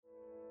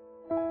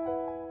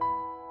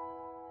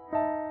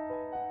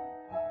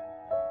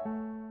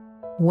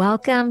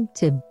Welcome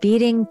to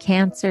Beating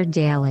Cancer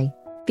Daily.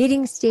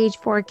 Beating stage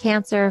 4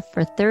 cancer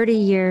for 30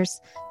 years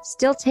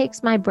still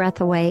takes my breath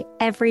away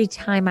every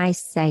time I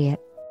say it.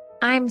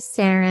 I'm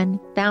Saren,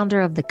 founder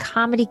of the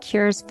Comedy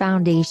Cures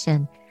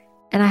Foundation,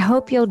 and I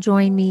hope you'll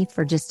join me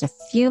for just a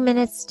few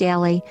minutes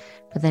daily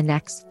for the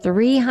next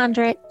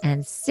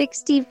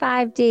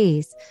 365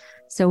 days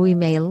so we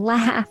may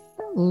laugh,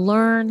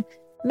 learn,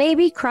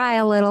 maybe cry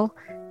a little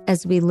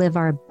as we live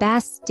our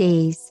best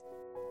days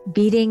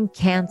beating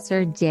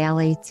cancer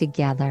daily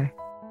together.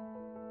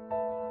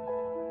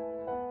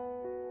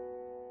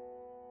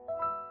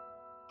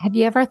 Have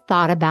you ever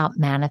thought about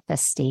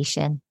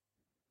manifestation?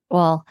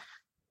 Well,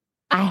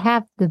 I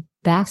have the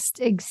best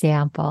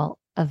example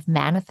of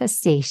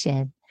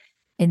manifestation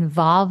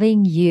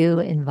involving you,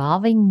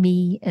 involving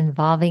me,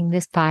 involving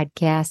this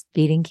podcast,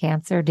 Beating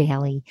Cancer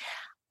Daily.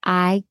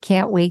 I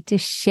can't wait to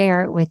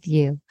share it with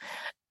you.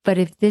 But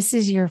if this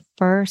is your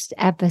first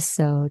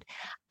episode,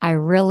 I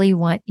really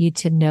want you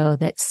to know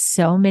that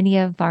so many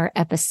of our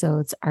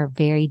episodes are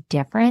very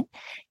different.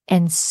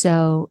 And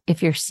so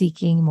if you're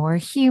seeking more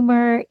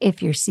humor,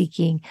 if you're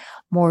seeking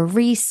more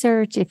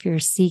research, if you're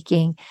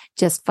seeking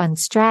just fun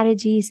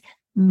strategies,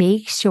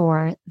 make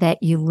sure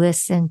that you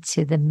listen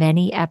to the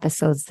many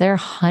episodes. There are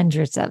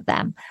hundreds of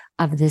them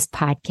of this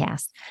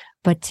podcast.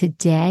 But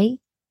today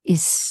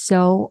is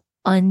so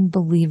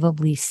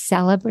unbelievably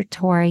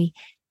celebratory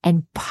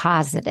and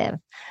positive.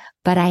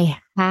 But I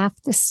have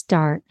to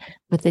start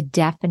with a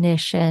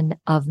definition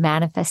of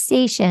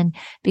manifestation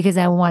because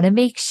I want to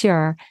make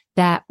sure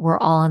that we're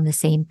all on the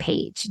same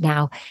page.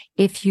 Now,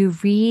 if you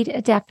read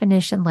a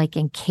definition like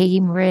in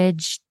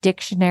Cambridge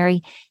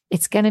Dictionary,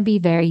 it's going to be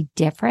very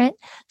different.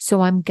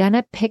 So I'm going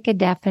to pick a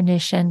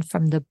definition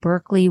from the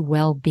Berkeley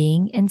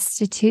Wellbeing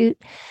Institute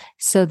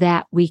so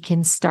that we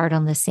can start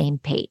on the same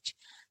page.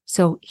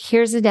 So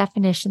here's a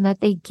definition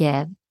that they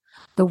give.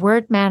 The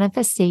word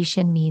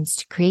manifestation means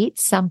to create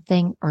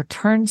something or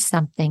turn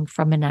something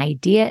from an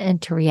idea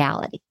into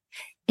reality.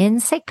 In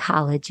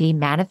psychology,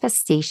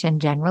 manifestation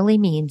generally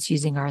means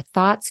using our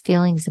thoughts,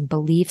 feelings, and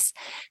beliefs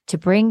to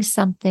bring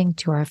something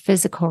to our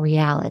physical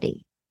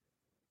reality.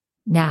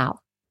 Now,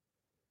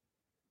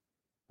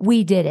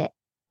 we did it.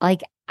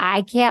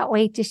 I can't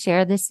wait to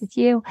share this with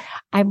you.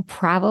 I'm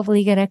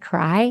probably going to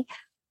cry,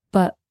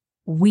 but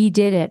we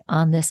did it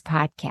on this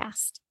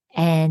podcast.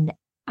 And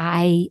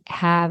I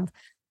have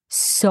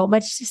so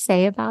much to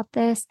say about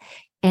this.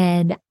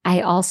 And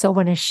I also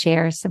want to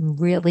share some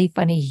really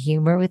funny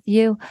humor with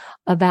you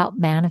about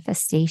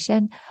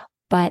manifestation.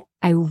 But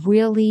I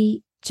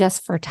really,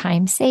 just for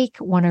time's sake,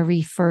 want to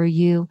refer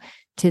you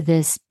to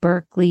this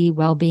Berkeley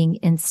Wellbeing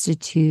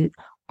Institute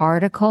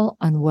article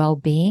on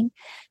well-being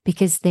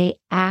because they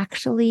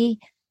actually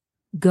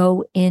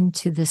go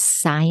into the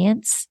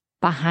science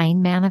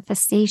behind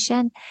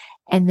manifestation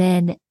and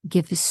then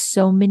give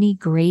so many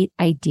great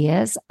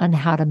ideas on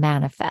how to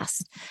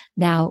manifest.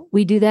 Now,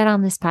 we do that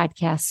on this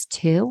podcast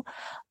too,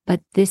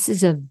 but this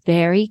is a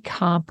very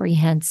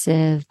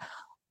comprehensive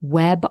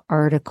web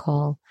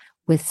article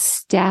with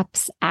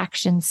steps,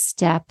 action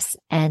steps,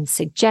 and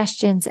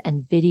suggestions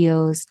and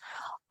videos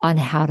on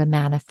how to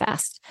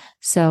manifest.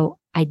 So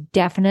I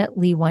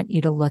definitely want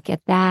you to look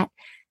at that.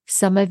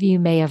 Some of you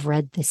may have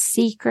read The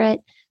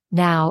Secret.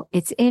 Now,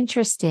 it's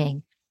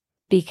interesting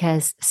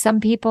because some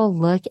people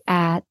look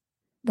at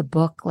the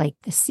book like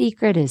The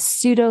Secret as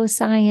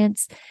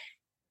pseudoscience.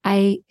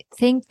 I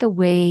think the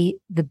way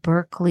the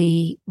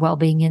Berkeley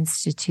Wellbeing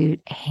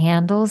Institute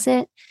handles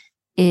it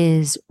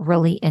is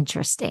really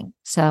interesting.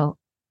 So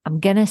I'm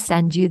going to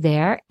send you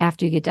there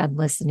after you get done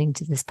listening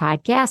to this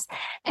podcast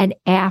and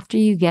after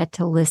you get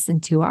to listen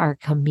to our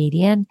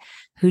comedian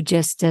who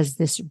just does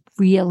this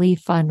really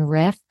fun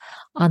riff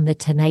on The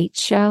Tonight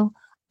Show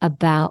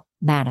about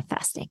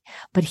manifesting.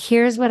 But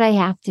here's what I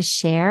have to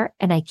share,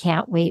 and I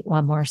can't wait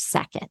one more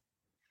second.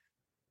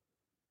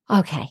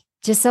 Okay,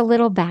 just a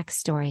little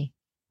backstory.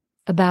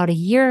 About a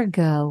year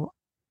ago,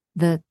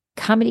 the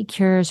Comedy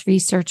Cures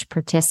research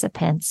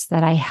participants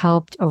that I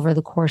helped over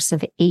the course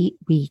of 8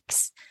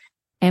 weeks,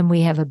 and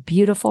we have a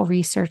beautiful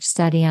research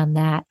study on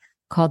that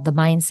called the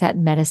Mindset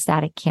and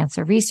Metastatic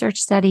Cancer Research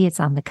Study. It's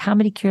on the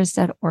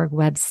comedycures.org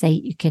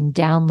website. You can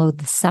download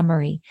the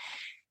summary.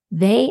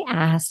 They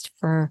asked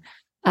for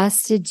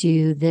us to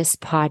do this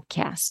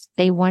podcast.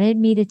 They wanted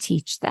me to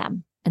teach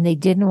them, and they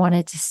didn't want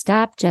it to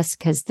stop just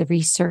because the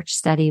research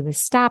study was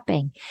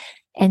stopping.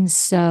 And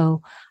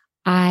so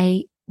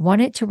I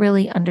wanted to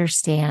really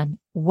understand,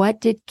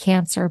 what did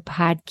cancer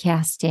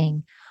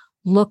podcasting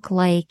look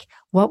like?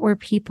 What were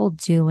people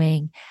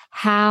doing?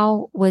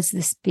 How was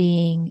this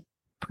being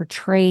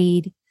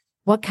portrayed?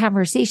 What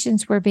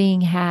conversations were being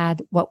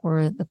had? What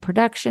were the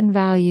production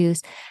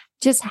values?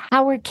 Just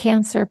how were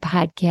cancer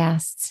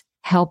podcasts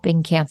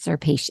helping cancer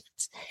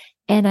patients?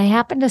 And I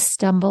happened to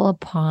stumble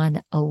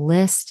upon a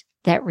list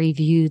that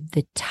reviewed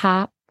the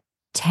top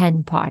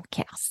 10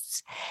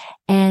 podcasts.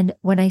 And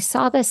when I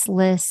saw this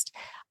list,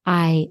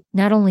 I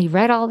not only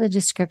read all the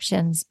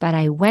descriptions, but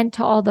I went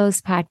to all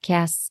those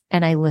podcasts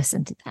and I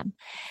listened to them.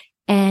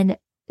 And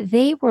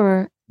they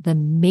were the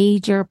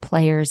major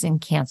players in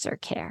cancer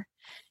care.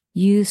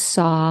 You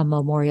saw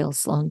Memorial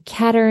Sloan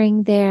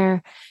Kettering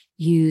there.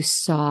 You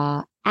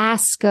saw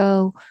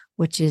ASCO,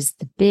 which is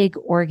the big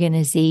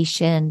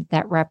organization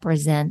that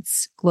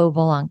represents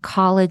global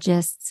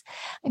oncologists.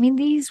 I mean,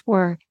 these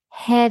were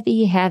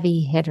heavy,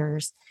 heavy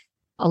hitters.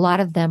 A lot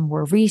of them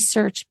were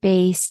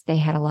research-based. They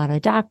had a lot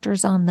of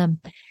doctors on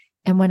them.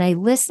 And when I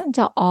listened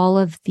to all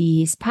of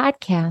these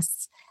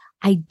podcasts,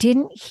 I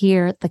didn't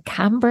hear the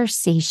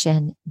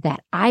conversation that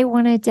I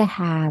wanted to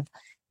have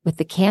with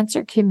the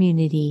cancer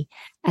community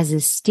as a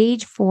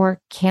stage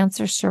 4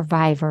 cancer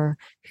survivor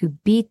who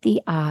beat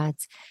the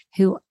odds,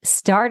 who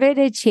started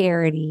a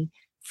charity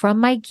from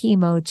my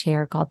chemo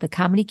chair called the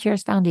Comedy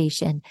Cures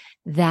Foundation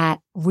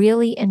that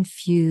really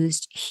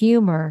infused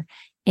humor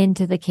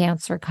into the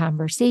cancer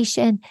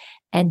conversation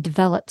and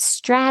developed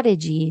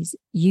strategies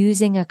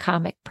using a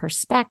comic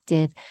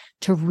perspective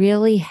to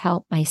really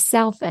help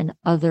myself and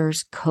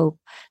others cope,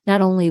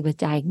 not only with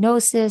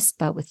diagnosis,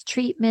 but with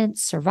treatment,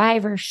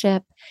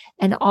 survivorship,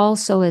 and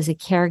also as a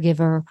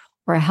caregiver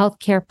or a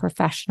healthcare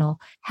professional,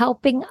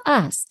 helping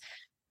us.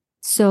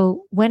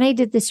 So when I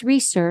did this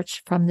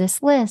research from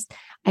this list,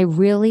 I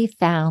really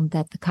found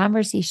that the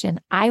conversation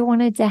I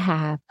wanted to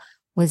have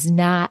was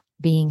not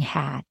being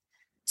had.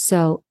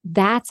 So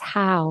that's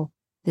how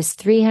this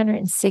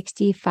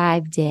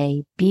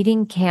 365-day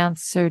Beating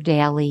Cancer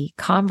Daily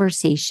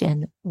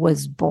conversation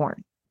was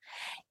born.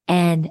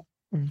 And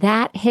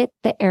that hit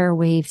the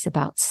airwaves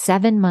about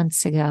 7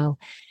 months ago.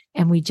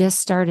 And we just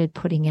started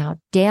putting out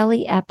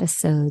daily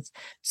episodes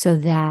so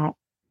that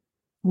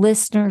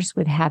listeners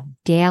would have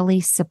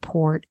daily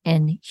support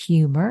and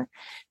humor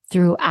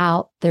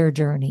throughout their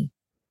journey.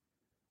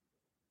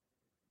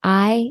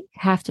 I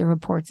have to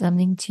report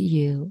something to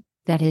you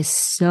that is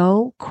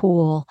so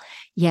cool,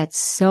 yet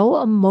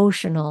so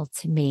emotional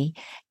to me.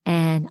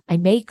 And I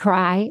may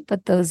cry,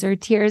 but those are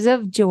tears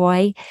of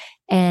joy.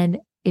 And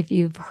if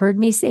you've heard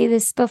me say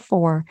this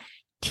before,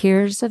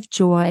 tears of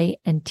joy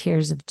and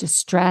tears of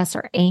distress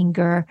or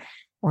anger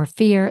or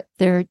fear,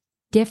 they're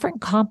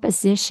different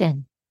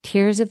composition.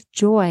 Tears of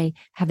joy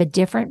have a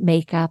different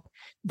makeup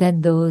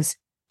than those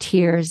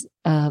tears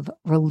of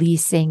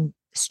releasing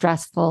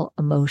stressful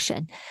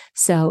emotion.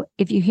 So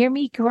if you hear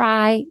me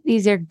cry,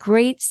 these are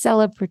great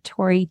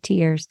celebratory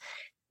tears.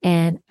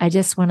 And I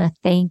just want to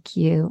thank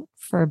you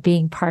for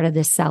being part of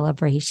this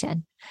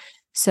celebration.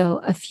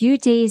 So a few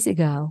days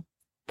ago,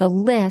 the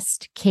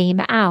list came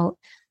out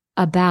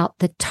about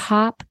the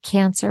top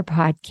cancer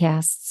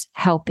podcasts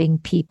helping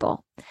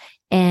people.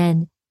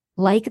 And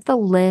like the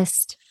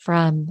list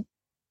from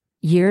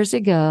years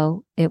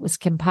ago, it was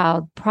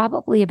compiled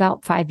probably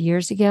about 5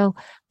 years ago,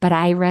 but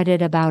I read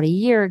it about a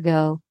year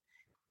ago.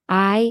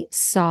 I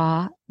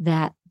saw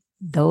that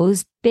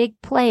those big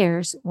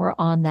players were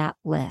on that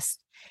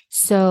list.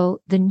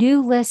 So the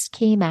new list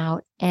came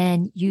out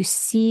and you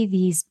see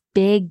these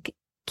big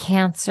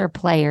cancer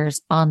players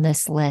on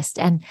this list.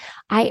 And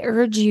I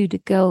urge you to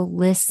go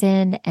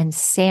listen and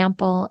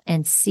sample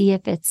and see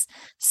if it's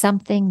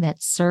something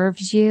that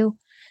serves you.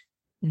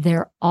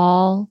 They're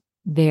all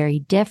very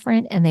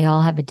different and they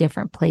all have a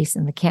different place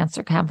in the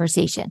cancer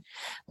conversation.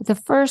 But the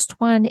first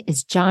one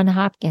is Johns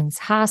Hopkins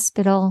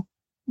Hospital,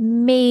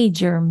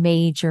 major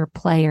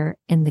player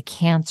in the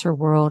cancer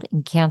world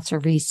and cancer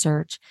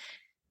research.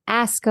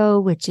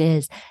 ASCO, which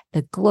is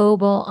the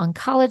Global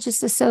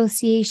Oncologist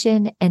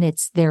Association, and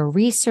it's their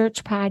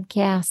research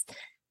podcast.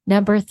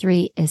 Number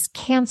 3 is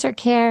Cancer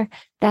Care.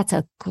 That's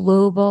a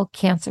global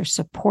cancer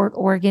support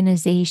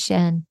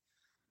organization.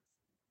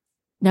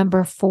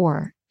 Number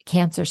 4,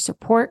 Cancer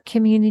Support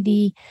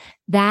Community.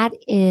 That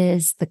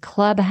is the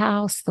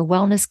clubhouse, the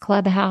wellness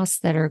clubhouse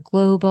that are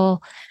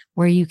global,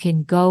 where you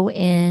can go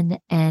in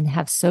and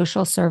have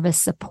social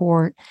service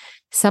support.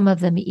 Some of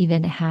them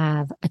even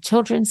have a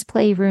children's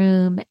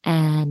playroom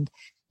and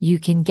you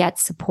can get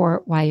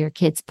support while your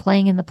kid's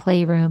playing in the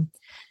playroom.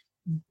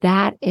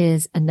 That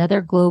is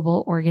another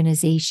global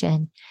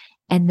organization.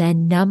 And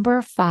then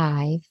number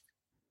 5,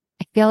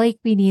 I feel like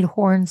we need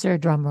horns or a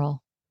drum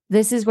roll.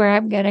 This is where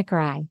I'm going to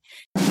cry.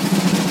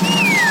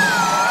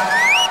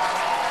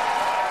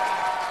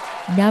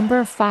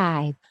 Number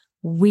 5,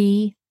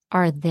 we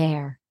are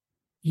there.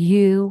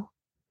 You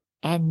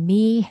and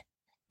me.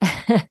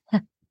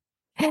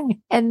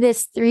 And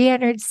this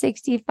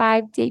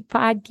 365-day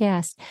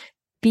podcast,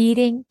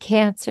 Beating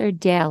Cancer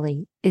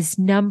Daily, is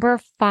number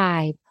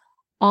 5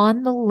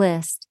 on the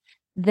list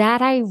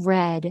that I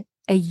read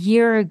a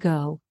year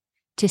ago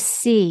to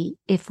see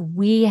if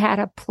we had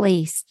a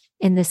place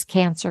in this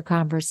cancer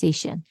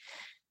conversation.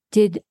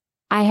 Did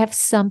I have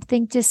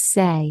something to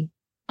say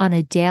on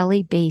a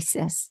daily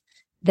basis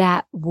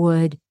that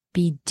would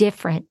be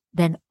different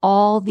than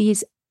all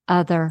these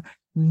other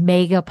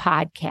mega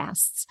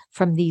podcasts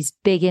from these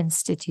big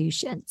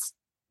institutions?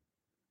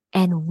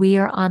 And we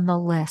are on the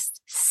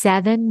list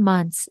 7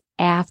 months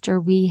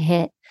after we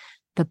hit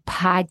the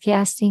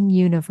podcasting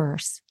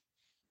universe.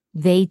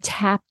 They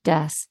tapped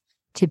us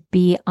to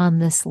be on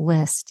this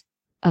list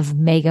of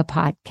mega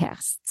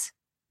podcasts.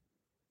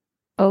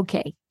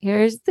 Okay,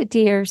 here's the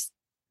tears.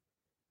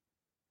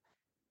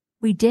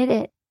 We did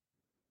it.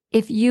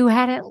 If you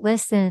hadn't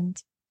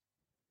listened,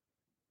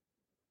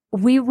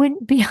 we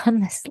wouldn't be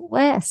on this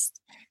list.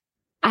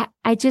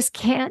 I just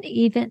can't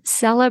even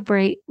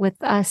celebrate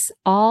with us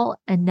all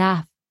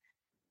enough.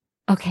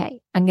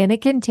 Okay, I'm going to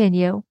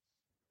continue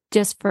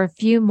just for a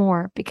few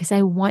more because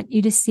I want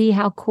you to see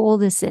how cool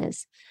this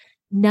is.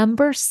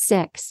 Number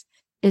 6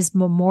 is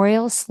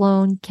Memorial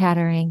Sloan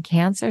Kettering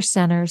Cancer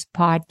Center's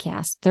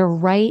podcast. They're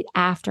right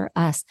after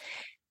us.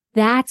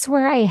 That's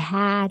where I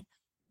had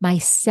my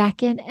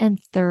second and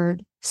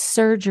third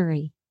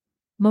surgery.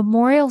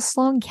 Memorial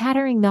Sloan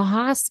Kettering, the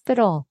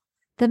hospital,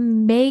 the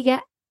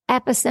mega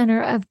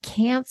epicenter of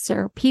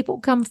cancer. People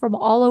come from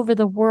all over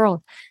the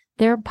world.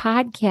 Their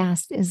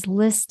podcast is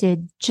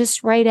listed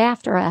just right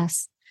after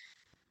us.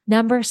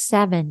 Number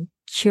 7,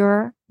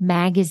 Cure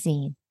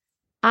Magazine.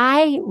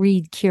 I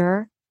read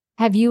Cure.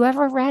 Have you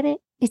ever read it?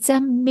 It's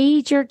a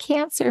major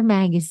cancer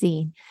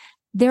magazine.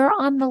 They're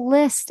on the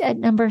list at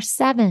number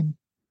 7.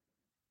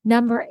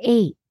 Number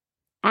 8,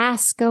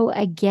 ASCO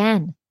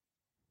again.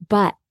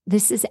 But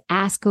this is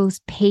ASCO's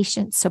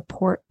patient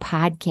support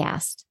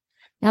podcast.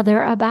 Now,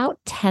 there are about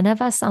 10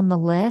 of us on the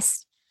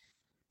list,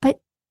 but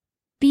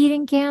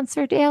Beating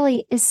Cancer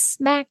Daily is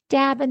smack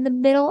dab in the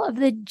middle of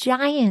the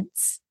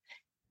giants.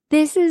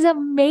 This is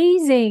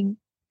amazing.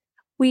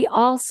 We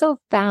also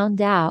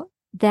found out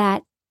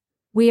that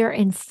we are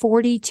in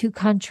 42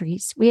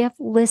 countries. We have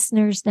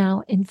listeners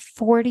now in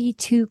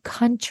 42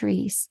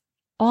 countries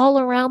all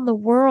around the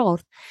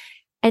world.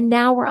 And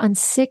now we're on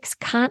 6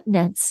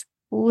 continents,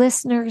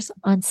 listeners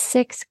on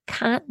 6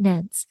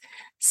 continents.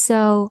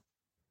 So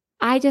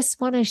I just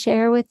want to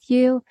share with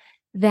you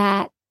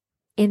that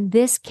in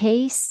this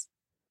case,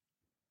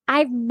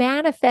 I've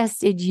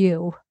manifested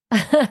you.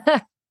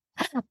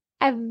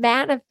 I've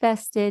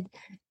manifested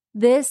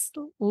this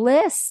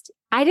list.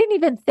 I didn't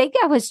even think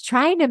I was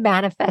trying to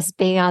manifest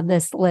being on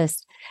this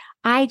list.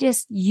 I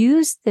just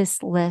used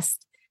this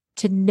list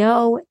to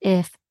know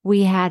if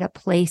we had a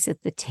place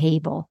at the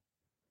table.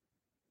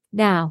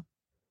 Now,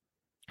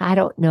 I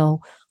don't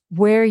know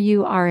where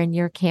you are in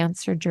your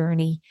cancer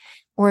journey,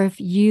 or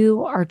if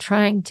you are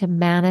trying to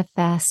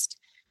manifest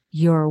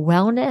your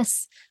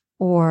wellness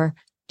or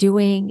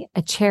doing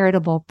a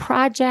charitable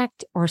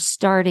project or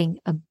starting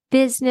a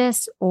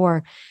business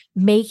or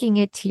making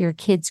it to your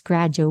kid's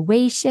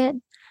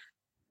graduation.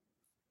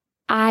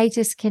 I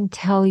just can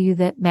tell you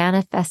that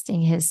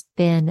manifesting has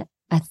been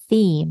a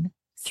theme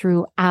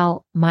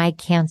throughout my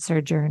cancer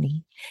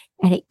journey,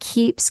 and it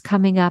keeps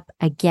coming up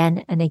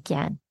again and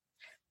again.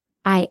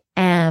 I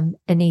am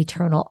an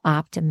eternal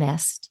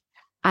optimist.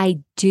 I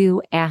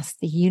do ask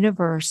the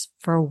universe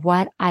for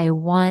what I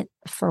want,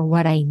 for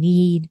what I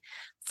need,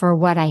 for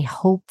what I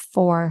hope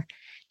for.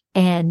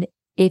 And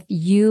if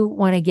you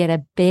want to get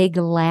a big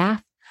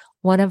laugh,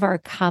 one of our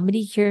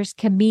Comedy Cures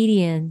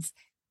comedians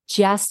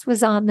just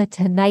was on the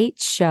Tonight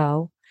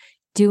Show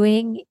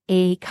doing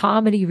a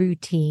comedy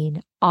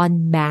routine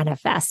on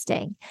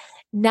manifesting.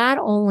 Not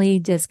only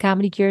does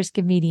Comedy Cures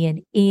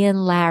comedian Ian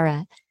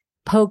Lara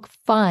poke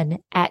fun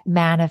at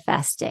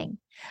manifesting,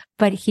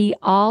 but he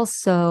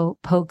also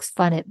pokes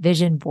fun at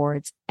vision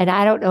boards. And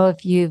I don't know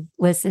if you've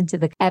listened to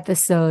the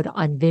episode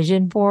on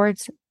vision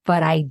boards,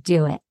 but I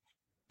do it.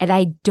 And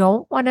I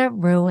don't want to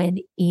ruin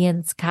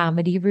Ian's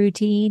comedy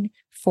routine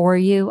for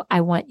you.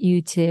 I want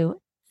you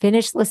to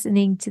finish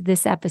listening to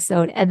this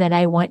episode, and then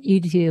I want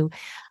you to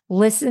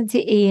listen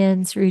to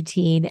Ian's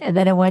routine. And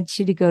then I want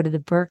you to go to the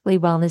Berkeley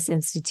Wellness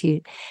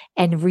Institute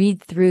and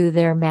read through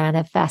their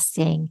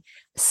manifesting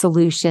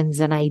solutions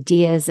and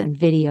ideas and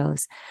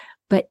videos.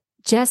 But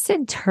just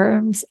in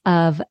terms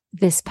of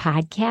this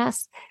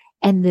podcast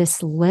and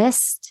this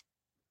list,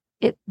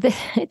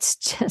 it's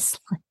just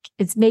like,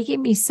 it's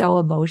making me so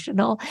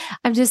emotional.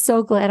 I'm just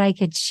so glad I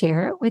could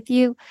share it with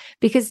you,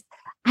 because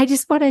I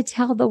just want to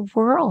tell the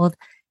world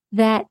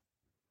that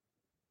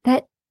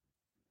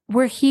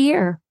we're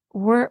here.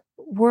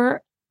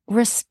 We're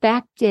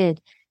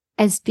respected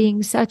as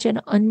being such an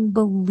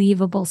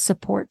unbelievable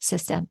support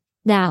system.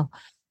 Now,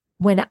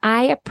 when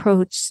I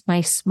approached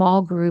my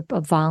small group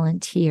of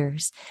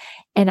volunteers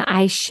and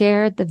I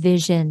shared the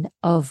vision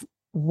of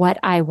what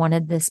I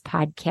wanted this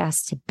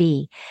podcast to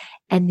be,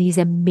 and these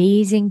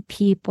amazing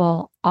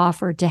people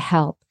offered to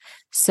help.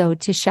 So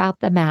to shout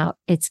them out,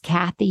 it's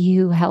Kathy,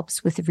 who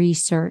helps with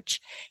research.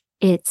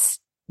 It's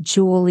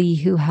Julie,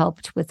 who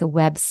helped with the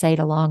website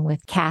along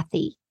with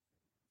Kathy,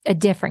 a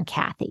different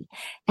Kathy.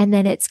 And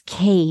then it's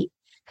Kate,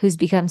 who's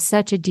become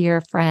such a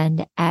dear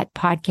friend at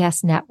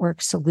Podcast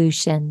Network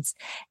Solutions,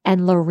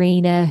 and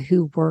Lorena,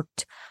 who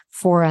worked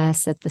for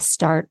us at the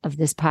start of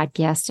this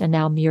podcast, and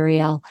now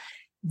Muriel.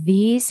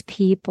 These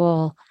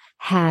people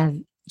have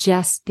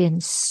just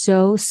been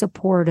so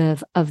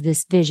supportive of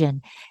this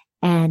vision.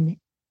 And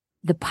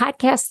the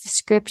podcast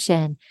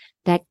description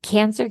that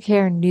Cancer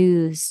Care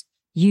News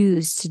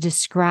used to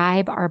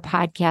describe our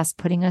podcast,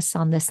 putting us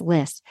on this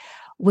list,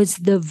 was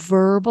the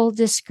verbal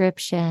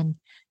description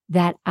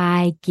that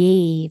I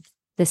gave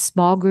the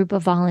small group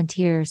of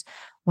volunteers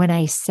when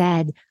I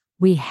said,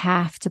 we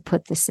have to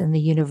put this in the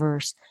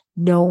universe.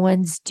 No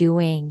one's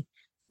doing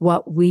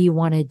what we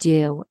want to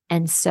do.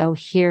 And so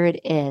here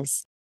it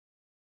is.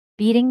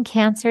 Beating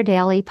Cancer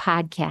Daily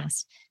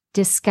podcast.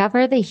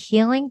 Discover the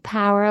healing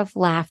power of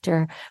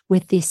laughter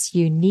with this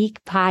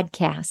unique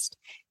podcast.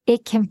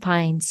 It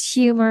combines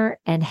humor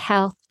and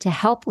health to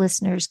help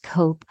listeners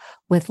cope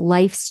with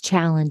life's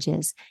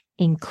challenges,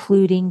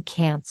 including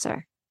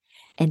cancer.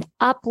 An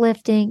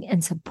uplifting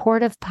and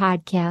supportive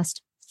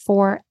podcast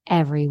for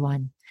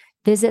everyone.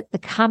 Visit the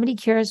Comedy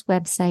Cures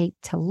website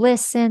to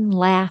listen,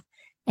 laugh,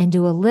 and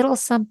do a little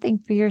something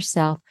for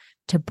yourself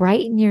to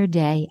brighten your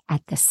day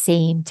at the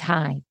same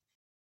time.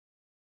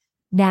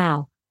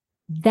 Now,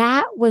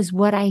 that was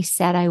what I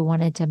said I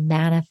wanted to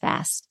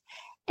manifest.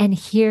 And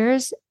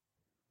here's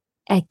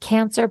a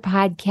cancer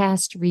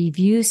podcast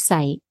review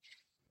site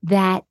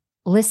that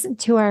listened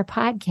to our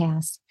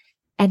podcast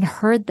and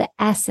heard the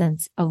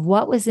essence of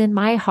what was in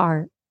my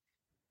heart,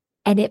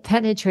 and it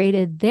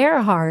penetrated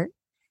their heart.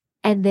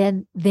 And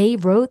then they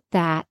wrote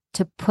that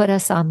to put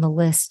us on the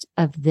list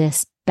of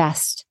this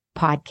best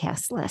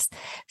podcast list.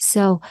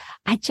 So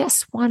I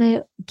just want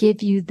to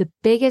give you the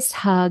biggest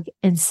hug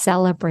and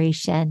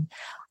celebration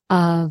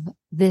of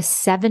this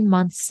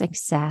 7-month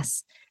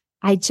success.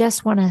 I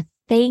just want to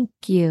thank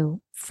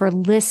you for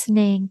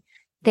listening.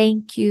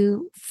 Thank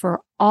you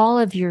for all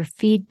of your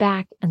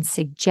feedback and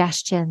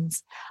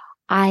suggestions.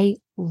 I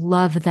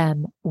love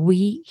them.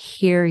 We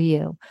hear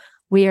you.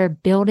 We are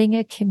building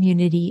a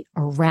community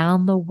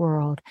around the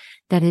world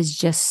that is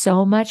just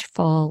so much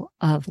full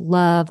of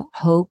love,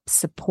 hope,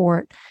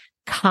 support,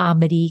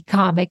 comedy,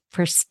 comic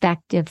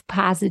perspective,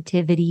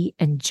 positivity,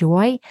 and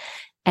joy,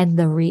 and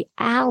the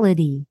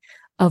reality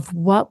of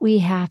what we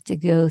have to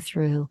go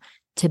through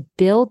to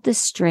build the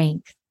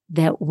strength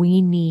that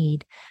we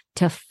need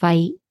to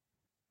fight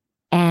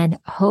and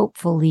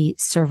hopefully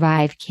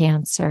survive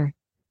cancer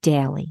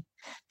daily.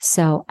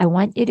 So I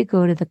want you to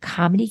go to the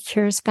Comedy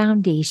Cures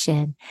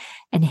Foundation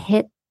and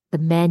hit the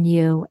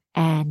menu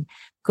and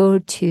go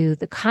to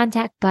the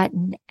contact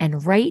button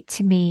and write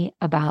to me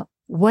about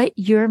what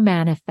you're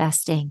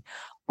manifesting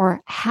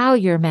or how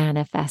you're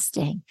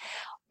manifesting,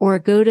 or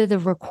go to the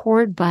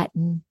record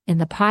button in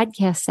the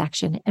podcast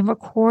section and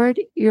record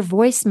your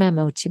voice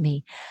memo to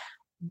me.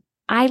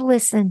 I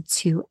listen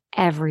to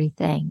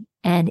everything,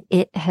 and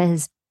it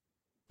has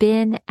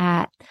been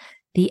at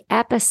the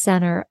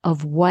epicenter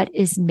of what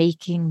is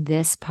making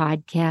this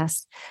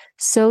podcast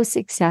so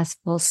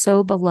successful,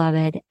 so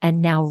beloved,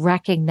 and now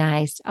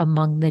recognized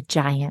among the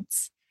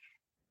giants.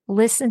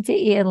 Listen to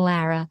Ian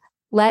Lara.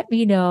 Let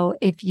me know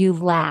if you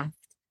laughed.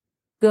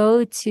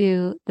 Go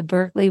to the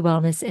Berkeley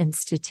Wellness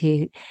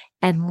Institute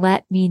and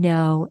let me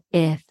know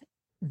if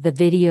the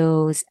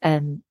videos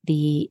and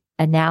the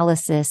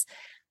analysis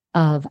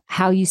of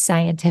how you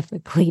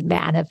scientifically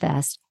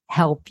manifest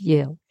help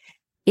you.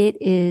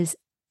 It is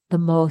the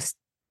most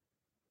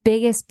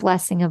biggest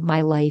blessing of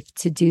my life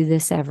to do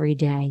this every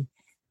day.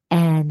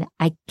 And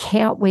I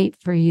can't wait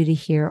for you to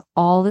hear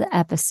all the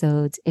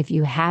episodes. If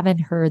you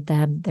haven't heard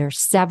them, there's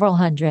several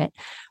hundred.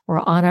 We're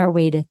on our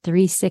way to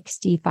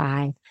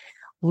 365.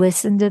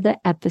 Listen to the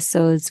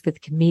episodes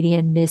with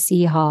comedian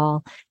Missy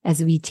Hall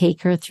as we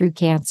take her through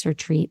cancer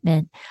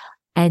treatment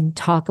and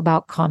talk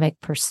about comic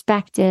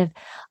perspective.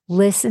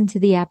 Listen to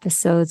the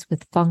episodes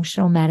with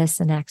functional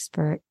medicine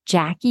expert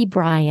Jackie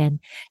Bryan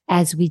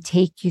as we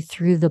take you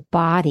through the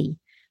body,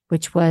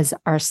 which was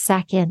our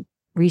second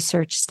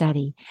research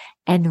study,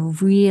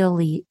 and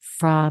really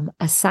from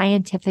a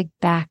scientific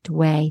backed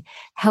way,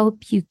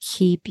 help you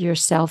keep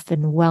yourself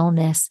in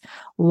wellness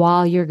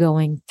while you're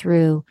going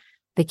through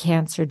the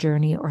cancer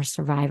journey or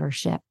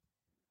survivorship.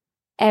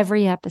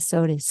 Every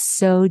episode is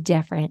so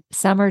different.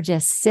 Some are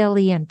just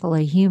silly and full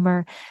of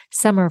humor.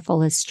 Some are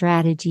full of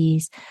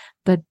strategies,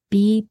 but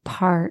be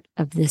part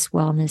of this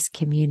wellness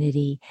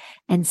community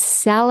and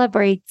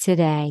celebrate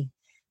today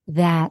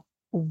that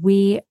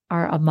we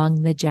are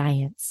among the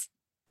giants.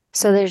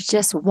 So there's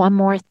just one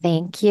more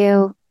thank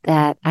you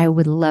that I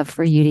would love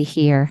for you to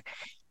hear,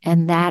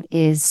 and that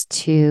is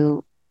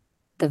to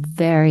the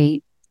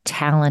very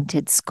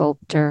talented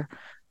sculptor,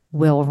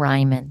 Will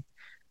Ryman.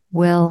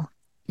 Will,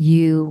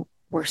 you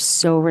were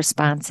so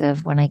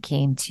responsive when I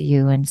came to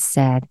you and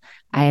said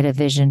I had a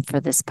vision for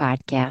this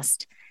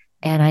podcast.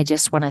 And I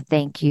just want to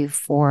thank you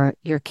for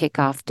your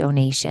kickoff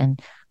donation,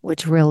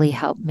 which really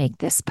helped make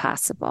this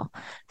possible.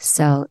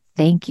 So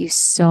thank you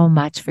so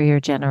much for your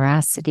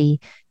generosity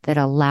that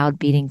allowed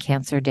Beating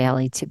Cancer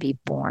Daily to be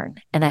born.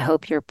 And I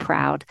hope you're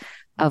proud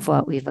of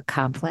what we've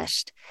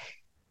accomplished.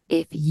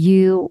 If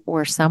you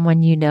or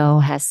someone you know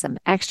has some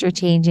extra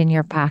change in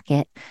your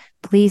pocket,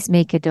 please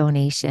make a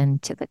donation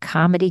to the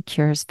Comedy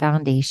Cures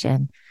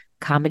Foundation,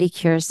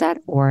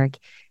 comedycures.org.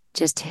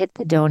 Just hit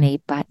the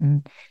donate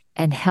button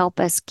and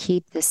help us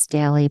keep this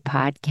daily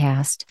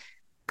podcast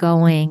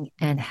going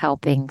and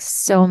helping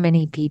so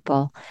many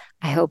people.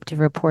 I hope to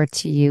report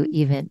to you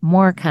even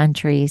more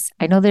countries.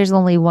 I know there's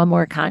only one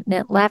more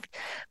continent left,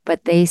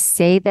 but they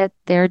say that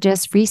they're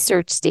just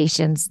research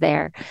stations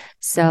there.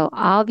 So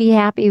I'll be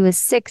happy with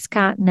 6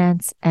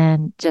 continents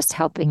and just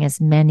helping as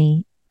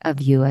many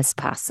of you as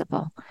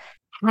possible.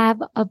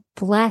 Have a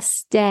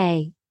blessed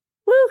day.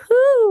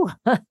 Woohoo!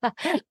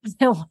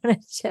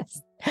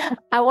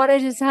 I want to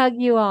just hug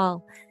you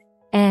all.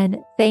 And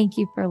thank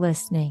you for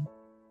listening.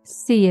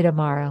 See you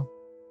tomorrow.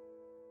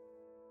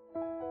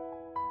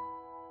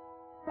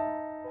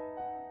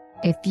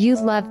 If you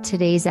loved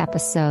today's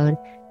episode,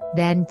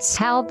 then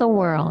tell the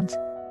world.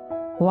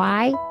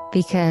 Why?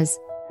 Because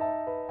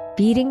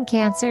Beating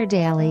Cancer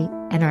Daily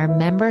and our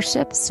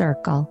membership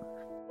circle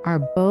are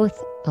both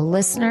a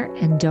listener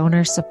and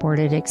donor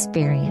supported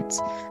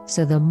experience.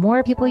 So the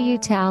more people you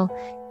tell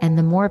and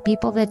the more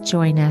people that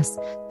join us,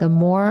 the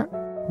more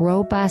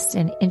robust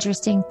and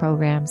interesting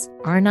programs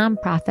our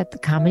nonprofit, the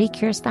Comedy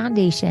Cures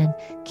Foundation,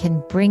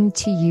 can bring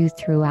to you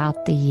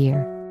throughout the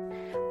year.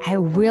 I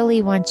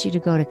really want you to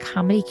go to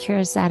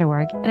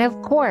comedycures.org. And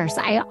of course,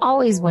 I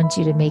always want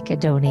you to make a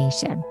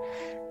donation.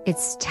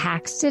 It's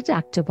tax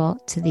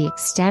deductible to the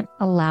extent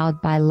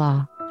allowed by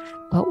law.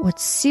 But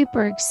what's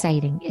super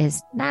exciting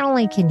is not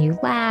only can you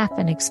laugh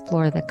and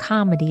explore the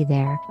comedy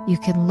there, you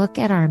can look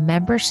at our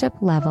membership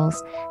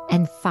levels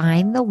and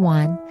find the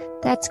one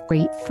that's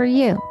great for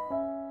you.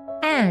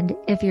 And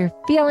if you're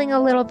feeling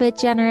a little bit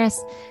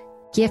generous,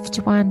 gift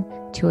one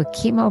to a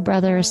chemo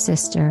brother or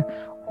sister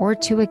or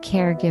to a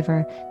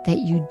caregiver that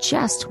you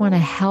just want to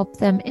help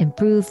them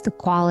improve the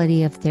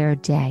quality of their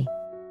day.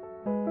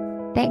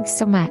 Thanks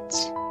so much.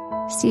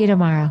 See you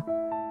tomorrow.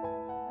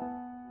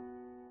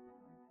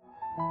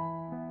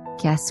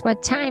 Guess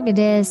what time it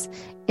is?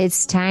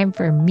 It's time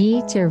for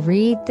me to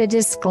read the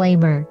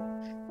disclaimer.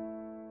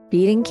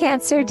 Beating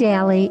Cancer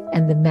Daily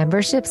and the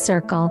membership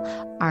circle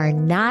are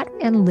not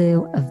in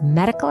lieu of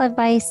medical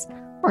advice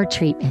or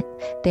treatment.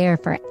 They are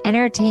for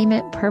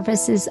entertainment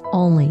purposes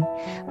only.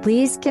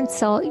 Please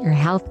consult your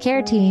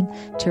healthcare team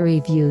to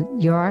review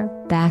your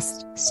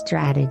best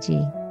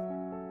strategy.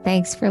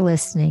 Thanks for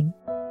listening.